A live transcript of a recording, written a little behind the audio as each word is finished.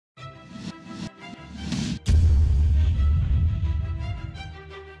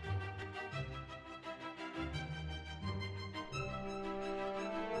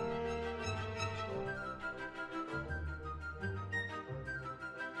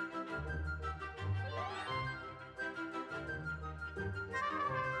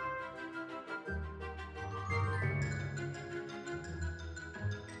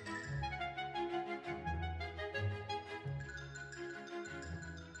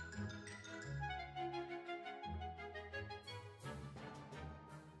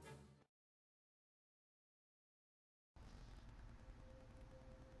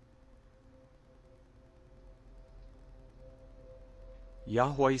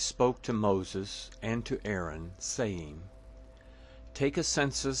Yahweh spoke to Moses and to Aaron, saying, Take a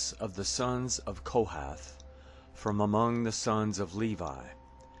census of the sons of Kohath from among the sons of Levi,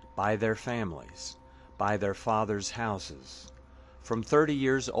 by their families, by their fathers' houses, from 30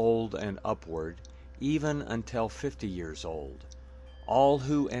 years old and upward, even until 50 years old, all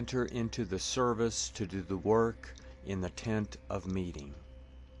who enter into the service to do the work in the tent of meeting.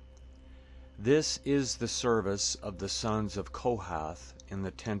 This is the service of the sons of Kohath in the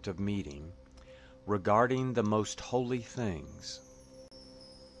tent of meeting, regarding the most holy things.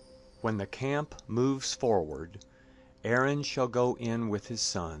 When the camp moves forward, Aaron shall go in with his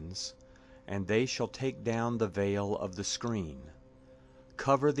sons, and they shall take down the veil of the screen,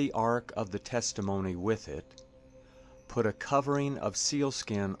 cover the ark of the testimony with it, put a covering of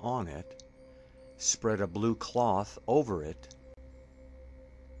sealskin on it, spread a blue cloth over it,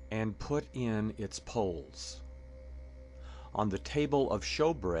 and put in its poles. On the table of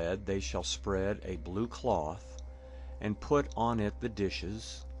showbread they shall spread a blue cloth, and put on it the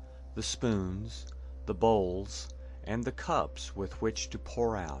dishes, the spoons, the bowls, and the cups with which to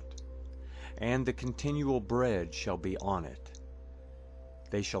pour out, and the continual bread shall be on it.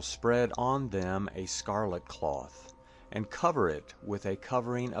 They shall spread on them a scarlet cloth, and cover it with a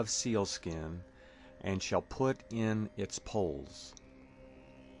covering of sealskin, and shall put in its poles.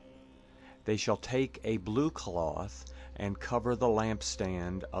 They shall take a blue cloth and cover the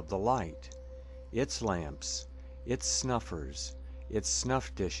lampstand of the light, its lamps, its snuffers, its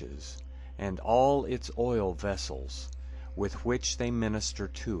snuff dishes, and all its oil vessels, with which they minister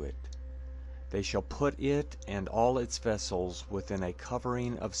to it. They shall put it and all its vessels within a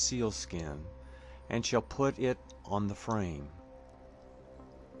covering of sealskin, and shall put it on the frame.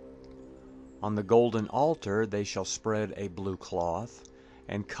 On the golden altar they shall spread a blue cloth,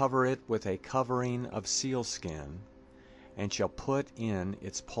 and cover it with a covering of sealskin, and shall put in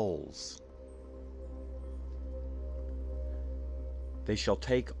its poles. They shall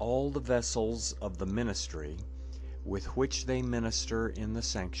take all the vessels of the ministry with which they minister in the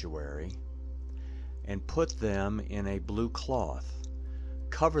sanctuary, and put them in a blue cloth,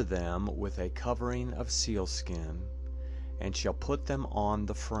 cover them with a covering of sealskin, and shall put them on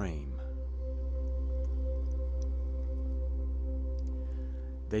the frame.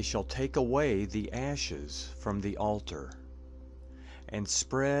 They shall take away the ashes from the altar, and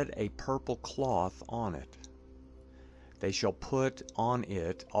spread a purple cloth on it. They shall put on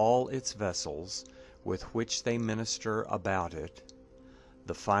it all its vessels with which they minister about it,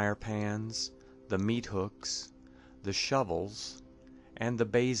 the fire pans, the meat hooks, the shovels, and the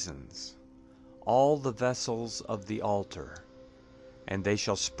basins, all the vessels of the altar. And they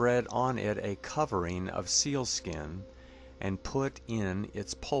shall spread on it a covering of sealskin, and put in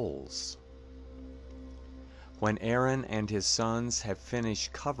its poles. When Aaron and his sons have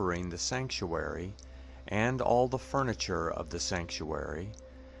finished covering the sanctuary and all the furniture of the sanctuary,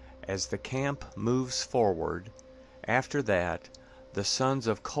 as the camp moves forward, after that the sons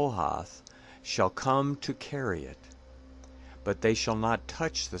of Kohath shall come to carry it. But they shall not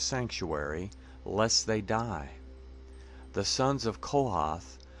touch the sanctuary, lest they die. The sons of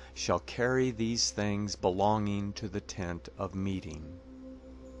Kohath shall carry these things belonging to the tent of meeting.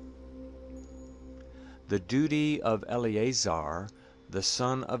 The duty of Eleazar, the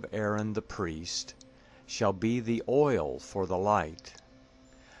son of Aaron the priest, shall be the oil for the light,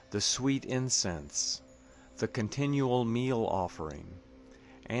 the sweet incense, the continual meal offering,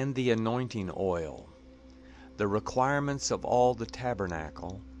 and the anointing oil, the requirements of all the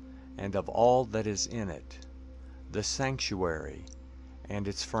tabernacle, and of all that is in it, the sanctuary, and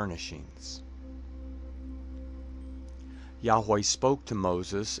its furnishings. Yahweh spoke to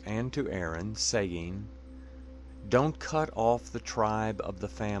Moses and to Aaron, saying, Don't cut off the tribe of the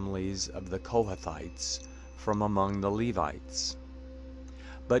families of the Kohathites from among the Levites,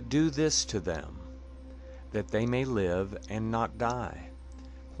 but do this to them, that they may live and not die,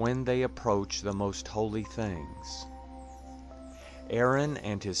 when they approach the most holy things. Aaron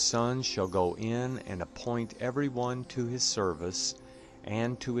and his sons shall go in and appoint every one to his service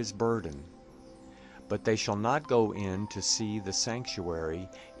and to his burden, but they shall not go in to see the sanctuary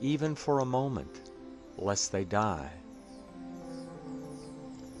even for a moment, lest they die.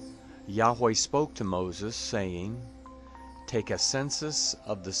 Yahweh spoke to Moses, saying, Take a census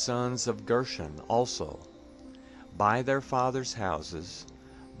of the sons of Gershon also, by their fathers' houses,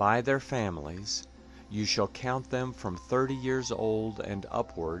 by their families. You shall count them from 30 years old and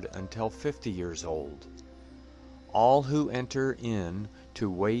upward until 50 years old, all who enter in to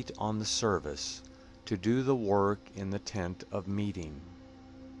wait on the service, to do the work in the tent of meeting.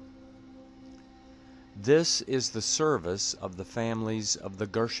 This is the service of the families of the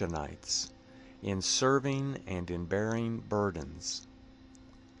Gershonites, in serving and in bearing burdens.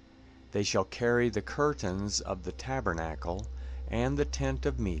 They shall carry the curtains of the tabernacle and the tent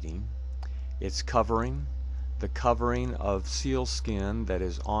of meeting, its covering, the covering of sealskin that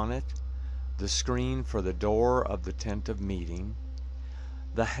is on it, the screen for the door of the tent of meeting,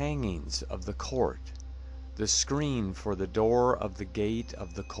 the hangings of the court, the screen for the door of the gate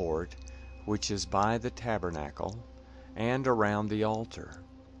of the court, which is by the tabernacle, and around the altar,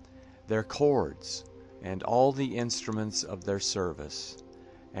 their cords, and all the instruments of their service,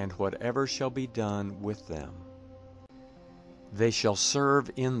 and whatever shall be done with them. They shall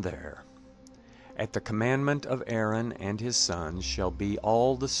serve in there. At the commandment of Aaron and his sons shall be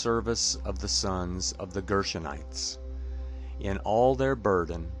all the service of the sons of the Gershonites, in all their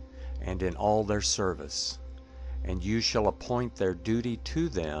burden and in all their service, and you shall appoint their duty to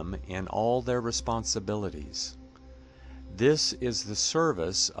them in all their responsibilities. This is the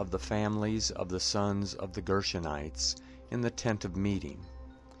service of the families of the sons of the Gershonites in the tent of meeting.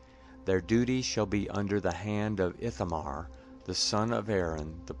 Their duty shall be under the hand of Ithamar, the son of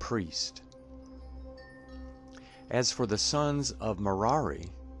Aaron, the priest. As for the sons of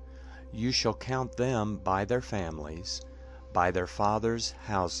Merari, you shall count them by their families, by their fathers'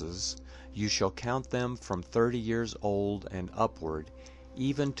 houses. You shall count them from 30 years old and upward,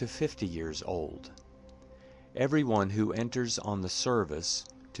 even to 50 years old. Everyone who enters on the service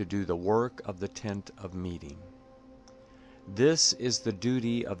to do the work of the tent of meeting. This is the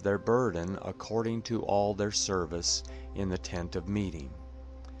duty of their burden according to all their service in the tent of meeting.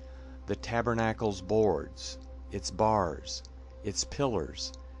 The tabernacle's boards, its bars, its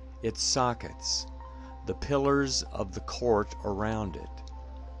pillars, its sockets, the pillars of the court around it,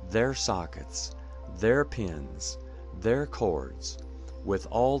 their sockets, their pins, their cords, with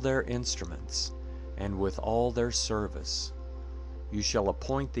all their instruments, and with all their service. You shall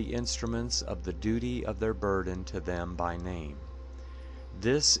appoint the instruments of the duty of their burden to them by name.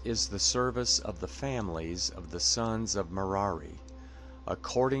 This is the service of the families of the sons of Merari,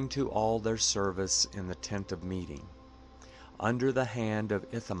 according to all their service in the tent of meeting, under the hand of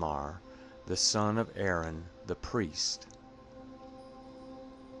Ithamar, the son of Aaron, the priest.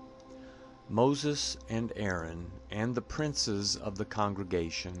 Moses and Aaron and the princes of the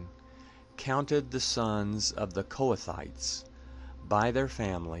congregation counted the sons of the Kohathites by their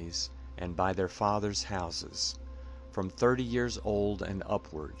families and by their fathers' houses, from 30 years old and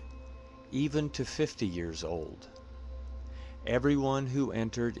upward, even to 50 years old. Everyone who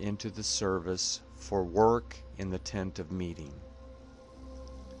entered into the service for work in the tent of meeting.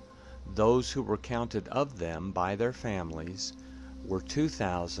 Those who were counted of them by their families were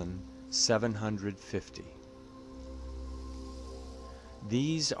 2,750.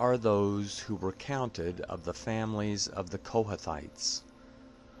 These are those who were counted of the families of the Kohathites,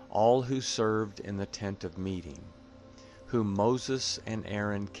 all who served in the tent of meeting, whom Moses and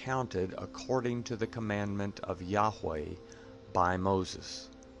Aaron counted according to the commandment of Yahweh by Moses.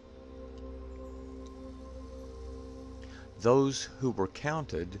 Those who were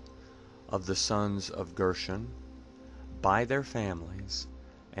counted of the sons of Gershon, by their families,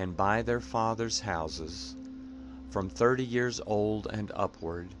 and by their fathers' houses, from 30 years old and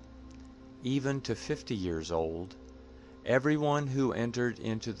upward, even to 50 years old, everyone who entered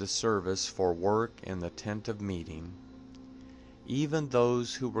into the service for work in the tent of meeting, even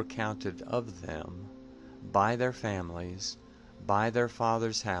those who were counted of them, by their families, by their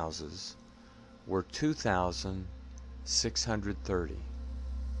fathers' houses, were 2,630.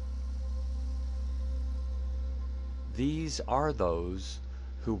 These are those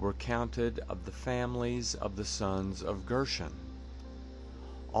who were counted of the families of the sons of Gershon,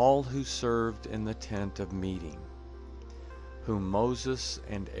 all who served in the tent of meeting, whom Moses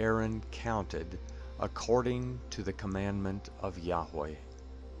and Aaron counted according to the commandment of Yahweh.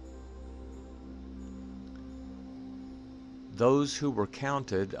 Those who were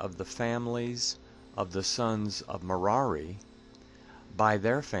counted of the families of the sons of Merari, by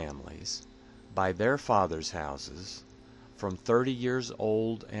their families, by their fathers' houses, from 30 years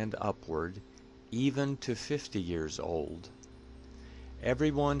old and upward, even to 50 years old,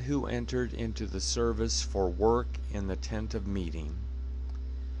 everyone who entered into the service for work in the tent of meeting,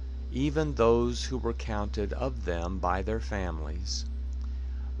 even those who were counted of them by their families,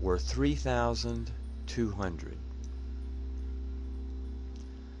 were 3,200.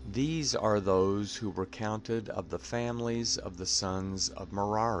 These are those who were counted of the families of the sons of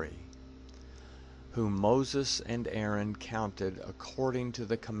Merari, whom Moses and Aaron counted according to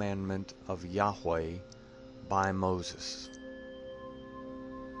the commandment of Yahweh by Moses.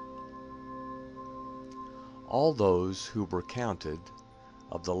 All those who were counted,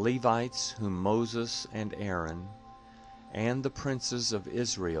 of the Levites whom Moses and Aaron and the princes of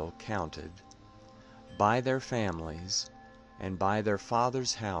Israel counted, by their families and by their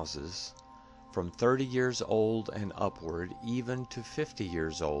fathers' houses, from 30 years old and upward, even to 50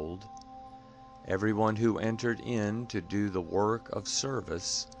 years old, everyone who entered in to do the work of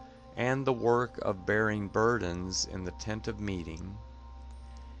service and the work of bearing burdens in the tent of meeting,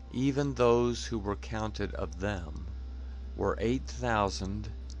 even those who were counted of them, were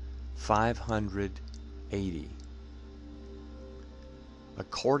 8,580.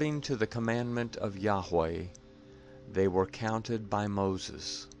 According to the commandment of Yahweh, they were counted by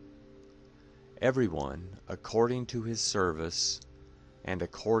Moses, everyone according to his service and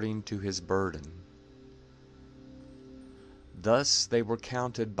according to his burden. Thus they were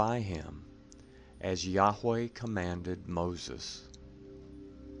counted by him, as Yahweh commanded Moses.